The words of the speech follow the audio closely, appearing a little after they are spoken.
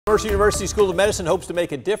Mercer University School of Medicine hopes to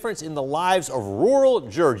make a difference in the lives of rural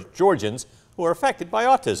Georgians who are affected by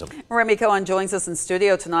autism. Remy Cohen joins us in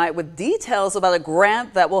studio tonight with details about a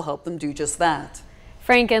grant that will help them do just that.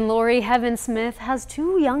 Frank and Lori Heaven-Smith has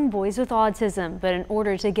two young boys with autism, but in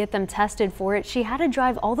order to get them tested for it, she had to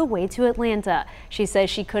drive all the way to Atlanta. She says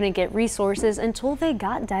she couldn't get resources until they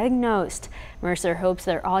got diagnosed. Mercer hopes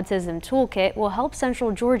their autism toolkit will help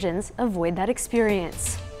Central Georgians avoid that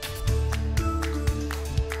experience.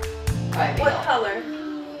 What color?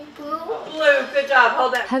 Blue. Good job.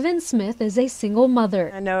 Hold that. Heaven-Smith is a single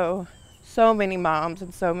mother. I know so many moms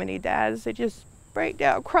and so many dads that just break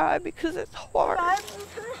down, cry because it's hard.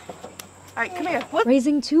 All right, come here.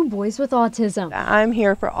 Raising two boys with autism. I'm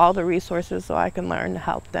here for all the resources so I can learn to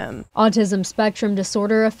help them. Autism spectrum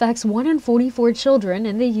disorder affects 1 in 44 children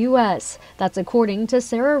in the U.S. That's according to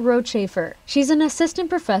Sarah Rochafer. She's an assistant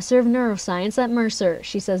professor of neuroscience at Mercer.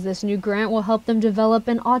 She says this new grant will help them develop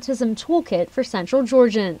an autism toolkit for Central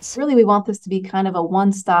Georgians. Really, we want this to be kind of a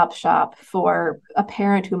one-stop shop for a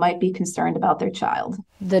parent who might be concerned about their child.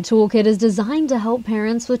 The toolkit is designed to help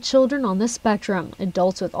parents with children on the spectrum,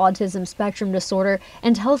 adults with autism spectrum disorder,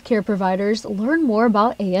 and healthcare providers learn more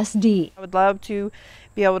about ASD. I would love to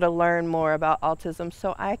be able to learn more about autism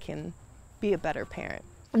so I can be a better parent.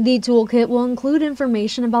 The toolkit will include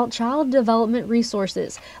information about child development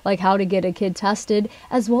resources, like how to get a kid tested,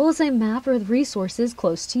 as well as a map with resources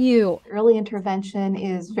close to you. Early intervention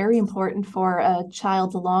is very important for a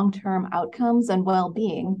child's long-term outcomes and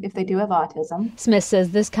well-being if they do have autism. Smith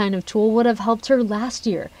says this kind of tool would have helped her last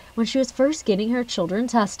year when she was first getting her children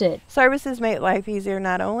tested. Services make life easier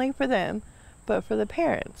not only for them, but for the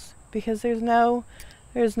parents, because there's no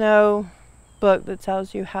book that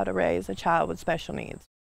tells you how to raise a child with special needs.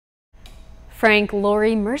 Frank,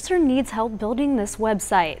 Lori, Mercer needs help building the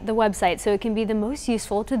website so it can be the most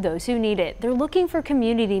useful to those who need it. They're looking for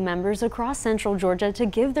community members across Central Georgia to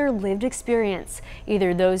give their lived experience,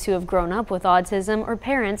 either those who have grown up with autism or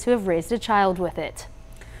parents who have raised a child with it.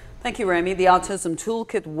 Thank you, Remy. The Autism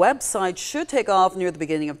Toolkit website should take off near the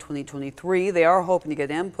beginning of 2023. They are hoping to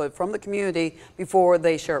get input from the community before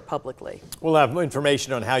they share it publicly. We'll have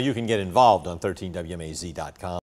information on how you can get involved on 13WMAZ.com.